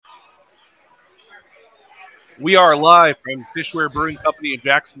We are live from Fishweir Brewing Company in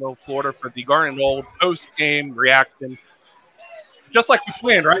Jacksonville, Florida for the Garnet and Old post-game reaction. Just like we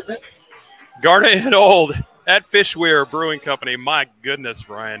planned, right, Vince? Garnet and Old at Fishweir Brewing Company. My goodness,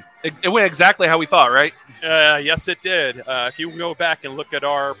 Ryan. It went exactly how we thought, right? Yes, it did. If you go back and look at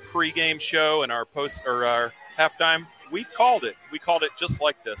our pregame show and our our halftime, we called it. We called it just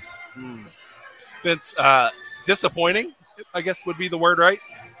like this. Vince, disappointing, I guess would be the word, right?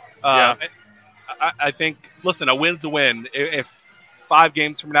 Yeah. I think, listen, a win's a win. If 5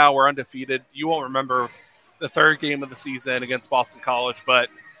 games from now we're undefeated, you won't remember the third game of the season against Boston College. But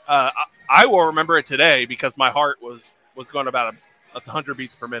I will remember it today because my heart was going about 100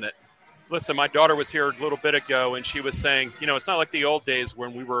 beats per minute. Listen, my daughter was here a little bit ago, and she was saying, it's not like the old days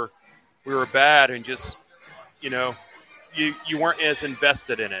when we were bad and just, you weren't as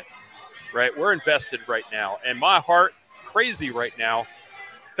invested in it, right? We're invested right now. And my heart, crazy right now.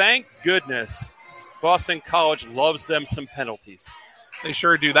 Thank goodness Boston College loves them some penalties. They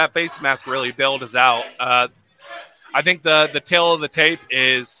sure do. That face mask really bailed us out. I think the tail of the tape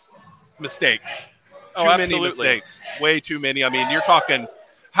is mistakes. Too many mistakes. Way too many. I mean, you're talking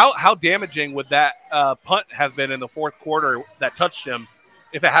how damaging would that punt have been in the fourth quarter that touched him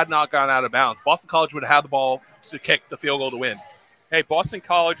if it had not gone out of bounds? Boston College would have had the ball to kick the field goal to win. Hey, Boston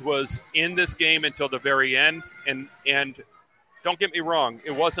College was in this game until the very end, and don't get me wrong,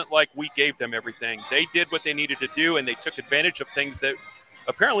 it wasn't like we gave them everything. They did what they needed to do, and they took advantage of things that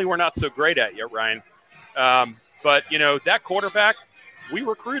apparently we're not so great at yet, Ryan. But, that quarterback, we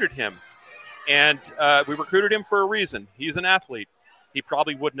recruited him. And we recruited him for a reason. He's an athlete. He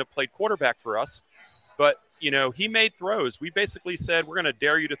probably wouldn't have played quarterback for us. But, he made throws. We basically said, we're going to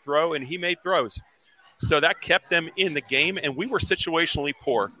dare you to throw, and he made throws. So that kept them in the game, and we were situationally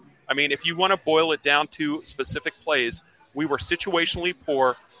poor. I mean, if you want to boil it down to specific plays, we were situationally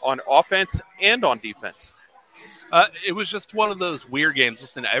poor on offense and on defense. It was just one of those weird games.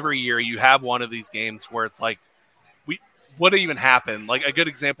 Listen, every year you have one of these games where it's like, what even happened? Like a good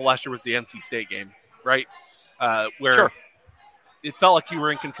example last year was the NC State game, right? Where it felt like you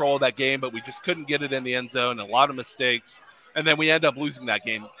were in control of that game, but we just couldn't get it in the end zone. A lot of mistakes. And then we end up losing that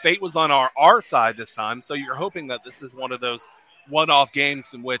game. Fate was on our side this time. So you're hoping that this is one of those one-off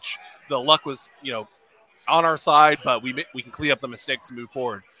games in which the luck was, on our side, but we can clean up the mistakes and move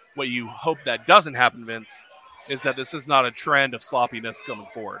forward. What you hope that doesn't happen, Vince, is that this is not a trend of sloppiness coming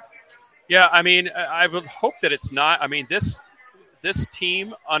forward. Yeah, I mean, I would hope that it's not. I mean, this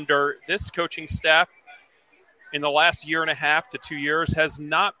team under this coaching staff in the last year and a half to 2 years has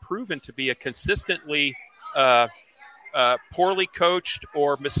not proven to be a consistently poorly coached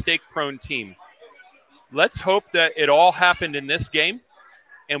or mistake-prone team. Let's hope that it all happened in this game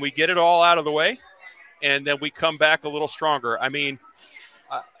and we get it all out of the way. And then we come back a little stronger. I mean,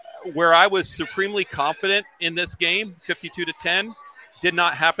 where I was supremely confident in this game, 52-10, did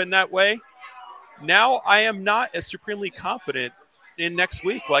not happen that way. Now I am not as supremely confident in next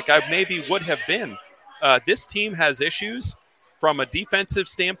week like I maybe would have been. This team has issues from a defensive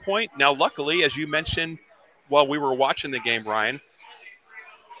standpoint. Now, luckily, as you mentioned while we were watching the game, Ryan,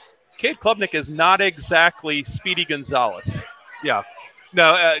 Cade Klubnik is not exactly Speedy Gonzalez. Yeah.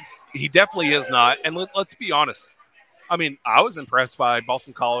 No, he definitely is not. And let's be honest. I mean, I was impressed by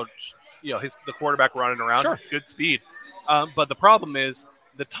Boston College, the quarterback running around, sure. Good speed. But the problem is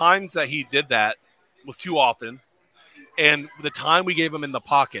the times that he did that was too often. And the time we gave him in the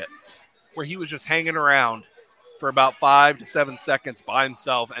pocket where he was just hanging around for about 5 to 7 seconds by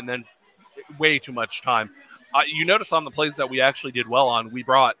himself and then way too much time. You notice on the plays that we actually did well on, we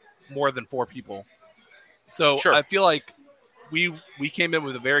brought more than 4 people. So sure. I feel like we came in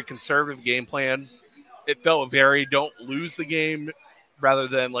with a very conservative game plan. It felt very don't lose the game rather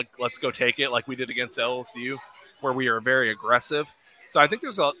than like let's go take it like we did against LSU where we are very aggressive. So I think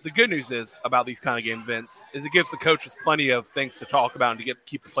the good news is about these kind of game events is it gives the coaches plenty of things to talk about and to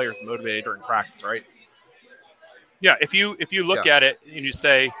keep the players motivated during practice, right? Yeah, if you look at it and you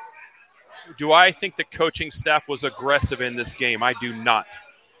say, do I think the coaching staff was aggressive in this game? I do not.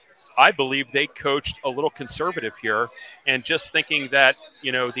 I believe they coached a little conservative here and just thinking that,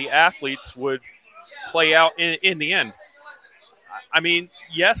 the athletes would play out in the end. I mean,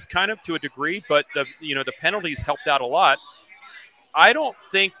 yes, kind of to a degree, but the penalties helped out a lot. I don't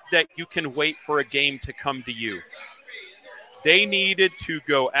think that you can wait for a game to come to you. They needed to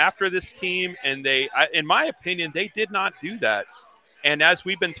go after this team, and in my opinion, they did not do that. And as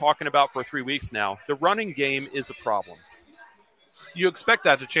we've been talking about for 3 weeks now, the running game is a problem. You expect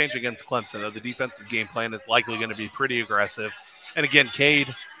that to change against Clemson, though. The defensive game plan is likely going to be pretty aggressive. And again,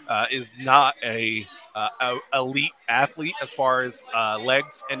 Cade is not a elite athlete as far as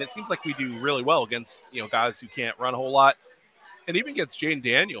legs, and it seems like we do really well against guys who can't run a whole lot, and even against Jane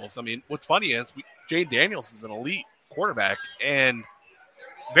Daniels. I mean, what's funny is Jane Daniels is an elite quarterback and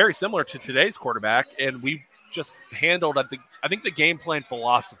very similar to today's quarterback, and we just handled I think the game plan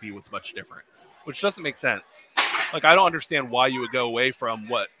philosophy was much different, which doesn't make sense. Like, I don't understand why you would go away from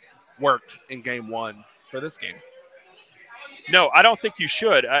what worked in game one for this game. No, I don't think you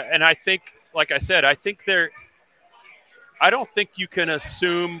should. And I think, like I said, I don't think you can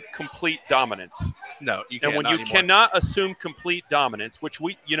assume complete dominance. No, you can't. And when you cannot assume complete dominance, which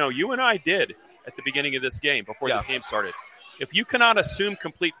you and I did at the beginning of this game before this game started, if you cannot assume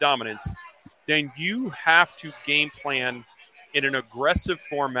complete dominance, then you have to game plan in an aggressive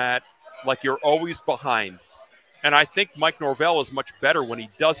format like you're always behind. And I think Mike Norvell is much better when he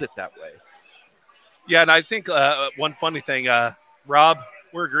does it that way. Yeah, and I think one funny thing, Rob,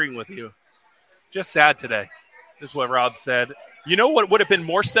 we're agreeing with you. Just sad today is what Rob said. You know what would have been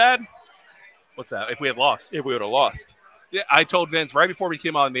more sad? What's that? If we had lost. If we would have lost. Yeah, I told Vince right before we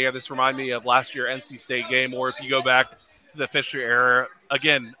came on the air, this reminded me of last year NC State game, or if you go back to the Fishweir era,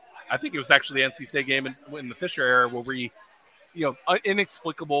 again, I think it was actually the NC State game in the Fishweir era where we,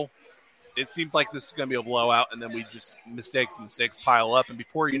 inexplicable. It seems like this is going to be a blowout, and then we just mistakes pile up, and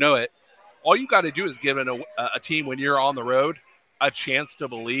before you know it, all you got to do is give a team when you're on the road a chance to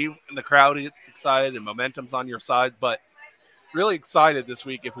believe, and the crowd gets excited and momentum's on your side. But really excited this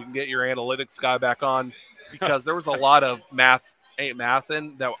week if we can get your analytics guy back on, because there was a lot of ain't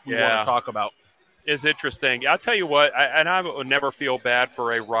mathin' that we want to talk about. It's interesting. I'll tell you what, I would never feel bad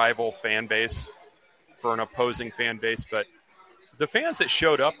for a rival fan base, for an opposing fan base, but the fans that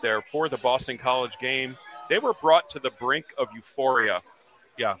showed up there for the Boston College game, they were brought to the brink of euphoria.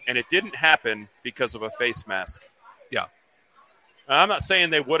 Yeah. And it didn't happen because of a face mask. Yeah. I'm not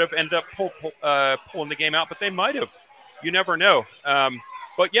saying they would have ended up pulling the game out, but they might have. You never know.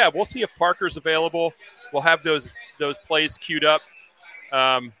 But, yeah, we'll see if Parker's available. We'll have those plays queued up.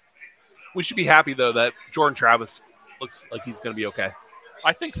 We should be happy, though, that Jordan Travis looks like he's going to be okay.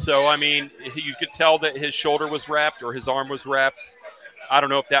 I think so. I mean, you could tell that his shoulder was wrapped or his arm was wrapped. I don't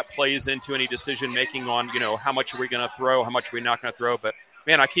know if that plays into any decision-making on, how much are we going to throw, how much are we not going to throw. But,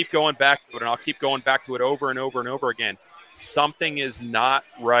 man, I keep going back to it, and I'll keep going back to it over and over and over again. Something is not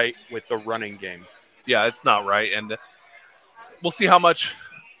right with the running game. Yeah, it's not right. And we'll see how much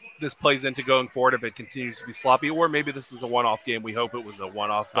this plays into going forward if it continues to be sloppy, or maybe this is a one-off game. We hope it was a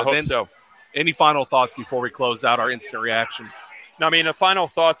one-off. I hope so. Any final thoughts before we close out our instant reaction? No, I mean, the final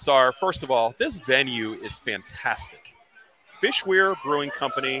thoughts are, first of all, this venue is fantastic. Fishweir Brewing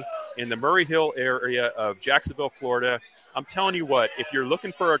Company in the Murray Hill area of Jacksonville, Florida. I'm telling you what, if you're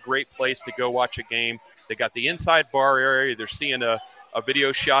looking for a great place to go watch a game, they got the inside bar area. They're seeing a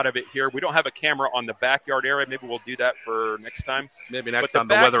video shot of it here. We don't have a camera on the backyard area. Maybe we'll do that for next time. Maybe next time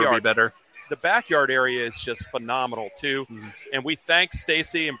the weather will be better. The backyard area is just phenomenal, too. Mm-hmm. And we thank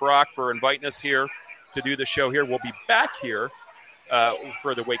Stacy and Brock for inviting us here to do the show here. We'll be back here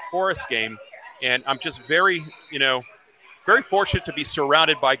for the Wake Forest game. And I'm just very fortunate to be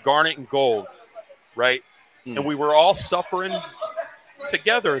surrounded by garnet and gold, right? Mm. And we were all suffering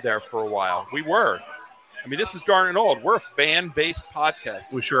together there for a while. We were. I mean, this is garnet and gold. We're a fan-based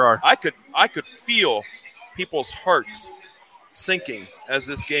podcast. We sure are. I could feel people's hearts sinking as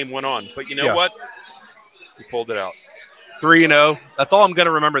this game went on. But you know what? We pulled it out. 3-0. That's all I'm going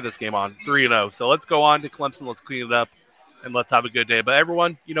to remember this game on. 3-0. So let's go on to Clemson. Let's clean it up. And let's have a good day. But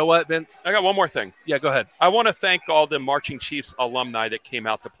everyone, you know what, Vince? I got one more thing. Yeah, go ahead. I want to thank all the Marching Chiefs alumni that came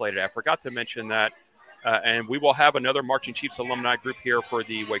out to play today. I forgot to mention that. And we will have another Marching Chiefs alumni group here for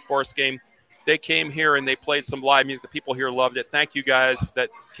the Wake Forest game. They came here and they played some live music. The people here loved it. Thank you guys that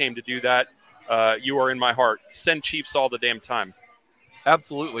came to do that. You are in my heart. Send Chiefs all the damn time.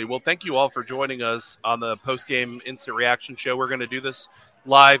 Absolutely. Well, thank you all for joining us on the post-game instant reaction show. We're going to do this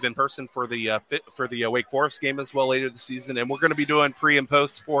live in person for the Wake Forest game as well later this season, and we're going to be doing pre and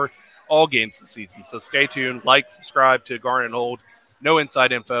post for all games this season. So stay tuned, subscribe to Garnet and Hold. No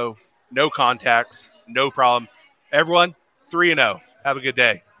inside info, no contacts, no problem. Everyone, 3-0. Have a good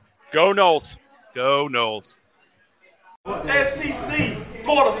day. Go Noles. Go Noles. SEC,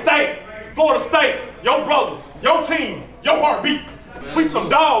 Florida State, your brothers, your team, your heartbeat. We some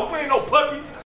dogs, we ain't no puppies.